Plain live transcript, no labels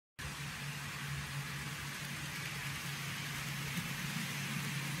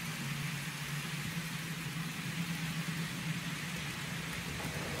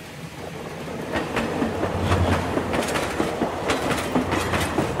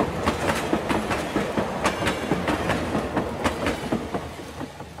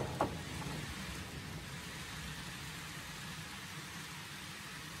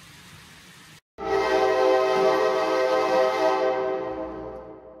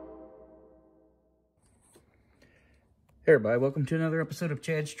Hey everybody, welcome to another episode of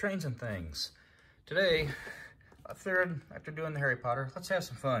Chad's Trains and Things. Today, I figured after doing the Harry Potter, let's have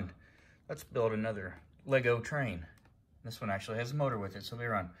some fun. Let's build another Lego train. This one actually has a motor with it, so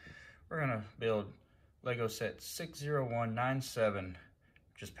we're gonna build Lego set 60197,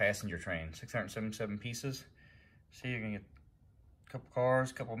 which is passenger train, 677 pieces. So you're gonna get a couple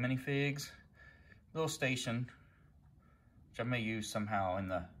cars, a couple minifigs, a little station, which I may use somehow in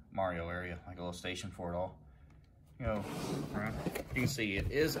the Mario area, like a little station for it all. You know, you can see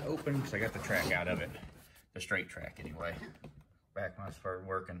it is open because I got the track out of it, the straight track anyway, back when I started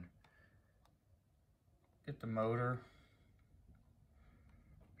working. Get the motor,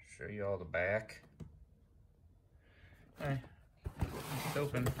 show you all the back. Okay, it's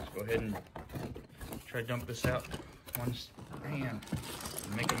open. Let's go ahead and try to dump this out one hand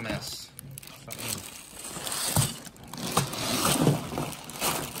and make a mess.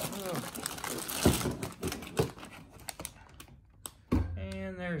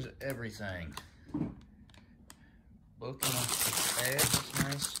 And there's everything. Both in the bag, it's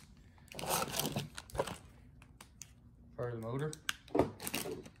nice. Part of the motor. It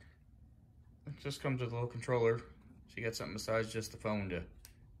just comes with a little controller, so you got something besides just the phone to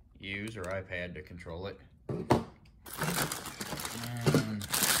use or iPad to control it. And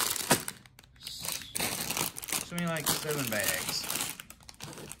something like 7 bags.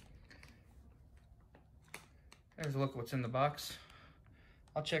 There's a look at what's in the box.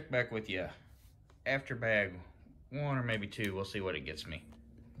 I'll check back with you after bag 1 or maybe 2. We'll see what it gets me.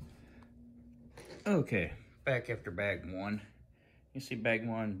 Okay, back after bag 1. You see bag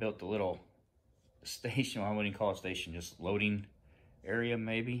 1 built a little station. Well, I wouldn't call it a station, just loading area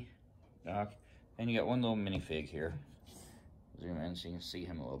maybe. Dock. And you got one little minifig here. Zoom in so you can see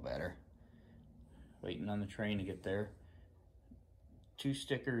him a little better. Waiting on the train to get there. 2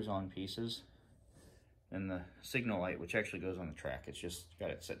 stickers on pieces. And the signal light, which actually goes on the track. It's just got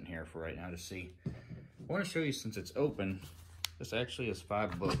it sitting here for right now to see. I want to show you, since it's open, this actually has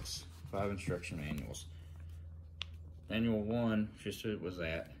 5 books, 5 instruction manuals. Manual 1, just what it was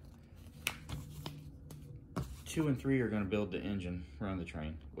at. 2 and 3 are going to build the engine, run the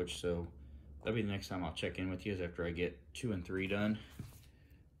train, that'll be the next time I'll check in with you, is after I get 2 and 3 done.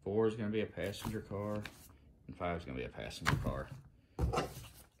 4 is going to be a passenger car, and 5 is going to be a passenger car.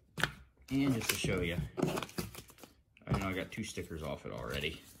 And just to show you, I know I got 2 stickers off it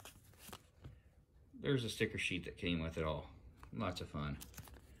already. There's a sticker sheet that came with it all. Lots of fun.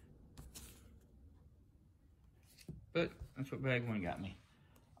 But that's what bag 1 got me.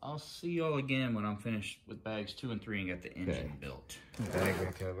 I'll see y'all again when I'm finished with bags 2 and 3 and got the engine built. Bag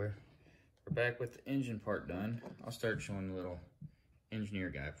back over. We're back with the engine part done. I'll start showing the little engineer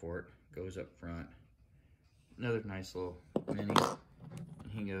guy for it. Goes up front. Another nice little mini.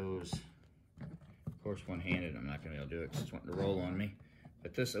 And he goes, of course, one-handed. I'm not going to be able to do it because it's wanting to roll on me.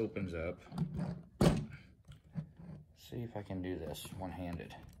 But this opens up. See if I can do this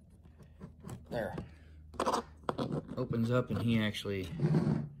one-handed. There. Opens up and he actually,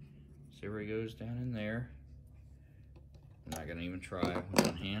 see where he goes down in there. I'm not going to even try with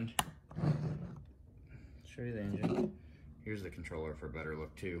one hand. Show you the engine. Here's the controller for a better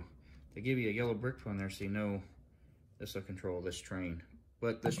look too. They give you a yellow brick on there so you know this will control this train.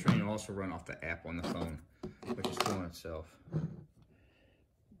 But this train will also run off the app on the phone, which is cool in itself.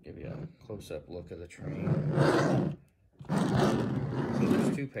 Give you a close-up look of the train. So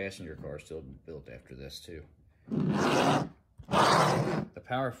there's 2 passenger cars still built after this too. The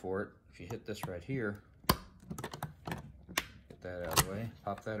power for it, if you hit this right here, get that out of the way,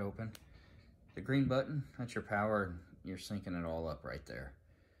 pop that open. The green button, that's your power, and you're syncing it all up right there.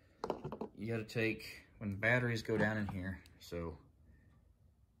 You gotta take, when batteries go down in here, so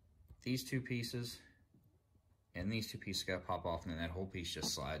these 2 pieces and these 2 pieces gotta pop off, and then that whole piece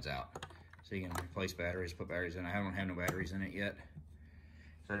just slides out. So you can replace batteries, put batteries in. I don't have no batteries in it yet,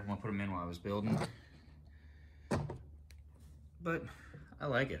 so I didn't want to put them in while I was building. But I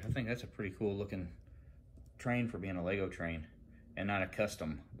like it. I think that's a pretty cool looking train for being a Lego train and not a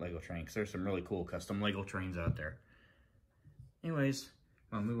custom Lego train, because there's some really cool custom Lego trains out there. Anyways,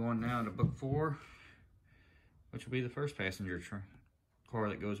 I'll move on now to book 4, which will be the first passenger car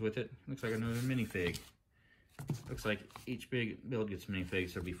that goes with it. Looks like another minifig. Looks like each big build gets minifigs,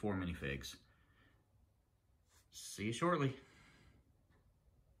 so there'll be 4 minifigs. See you shortly.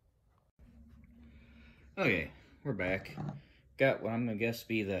 Okay, we're back. Got what I'm gonna guess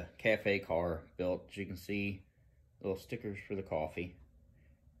be the cafe car built. As you can see, little stickers for the coffee.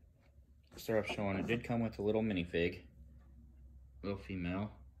 Start off showing it did come with a little minifig, little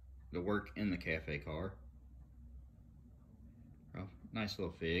female, to work in the cafe car. Well, nice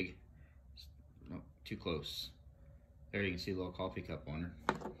little fig. Too close. There you can see a little coffee cup on her.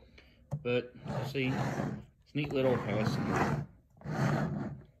 But see, it's a neat little passenger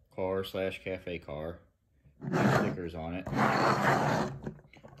car / cafe car. Stickers on it.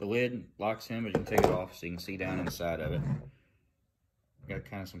 The lid locks in, but you can take it off so you can see down inside of it. Got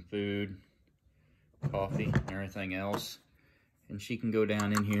kind of some food, coffee, and everything else. And she can go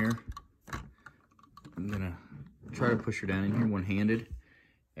down in here. I'm gonna try to push her down in here one-handed.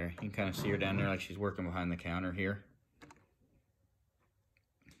 There, you can kind of see her down there like she's working behind the counter here.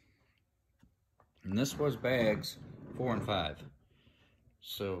 And this was bags 4 and 5.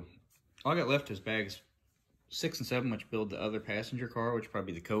 So all I got left is bags 6 and 7, which build the other passenger car, which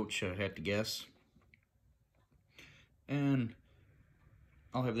probably the coach, I had to guess. And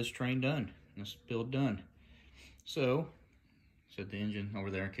I'll have this train done, this build done. So, set the engine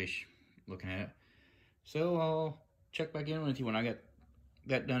over there in case you're looking at it. So I'll check back in with you when I get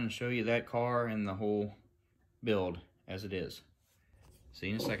that done and show you that car and the whole build as it is. See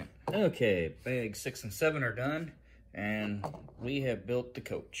you in a second. Okay, bags 6 and 7 are done, and we have built the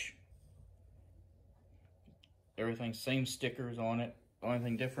coach. Everything, same stickers on it. The only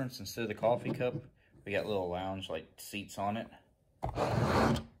thing difference, instead of the coffee cup, we got little lounge like seats on it.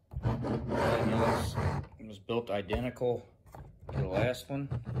 Everything else was built identical to the last one.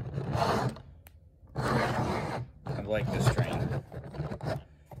 I like this train.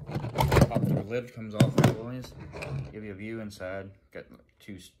 Pop the lid comes off always. Give you a view inside. Got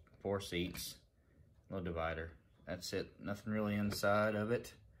 4 seats. Little divider. That's it. Nothing really inside of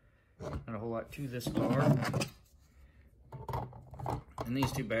it. Not a whole lot to this car. And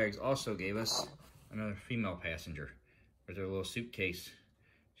these 2 bags also gave us another female passenger. There's her little suitcase.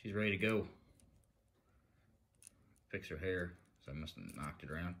 She's ready to go. Fix her hair, so I must have knocked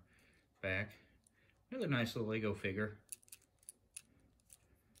it around. Back. Another nice little Lego figure.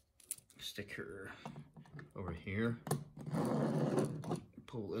 Stick her over here.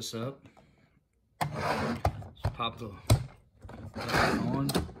 Pull this up. Just pop the on.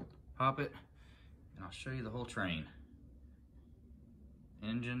 Pop it. And I'll show you the whole train.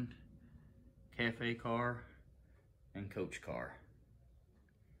 Engine, cafe car, and coach car.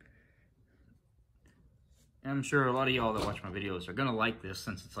 And I'm sure a lot of y'all that watch my videos are gonna like this,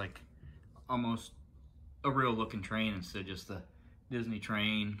 since it's like almost a real looking train instead of just the Disney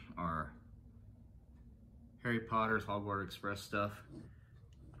train or Harry Potter's Hogwarts Express stuff.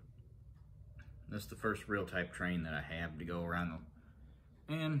 This is the first real type train that I have to go around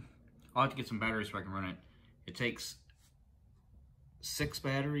the, and I'll have to get some batteries so I can run it. It takes 6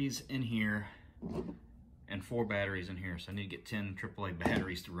 batteries in here and 4 batteries in here, so I need to get 10 AAA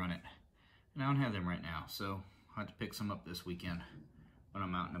batteries to run it. And I don't have them right now, so I'll have to pick some up this weekend when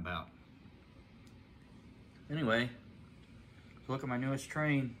I'm out and about. Anyway, look at my newest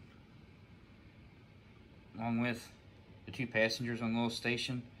train, along with the 2 passengers on the little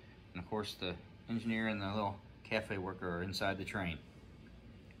station, and of course the engineer and the little cafe worker are inside the train.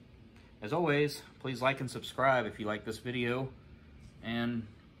 As always, please like and subscribe if you like this video, and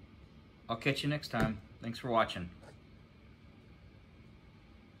I'll catch you next time. Thanks for watching.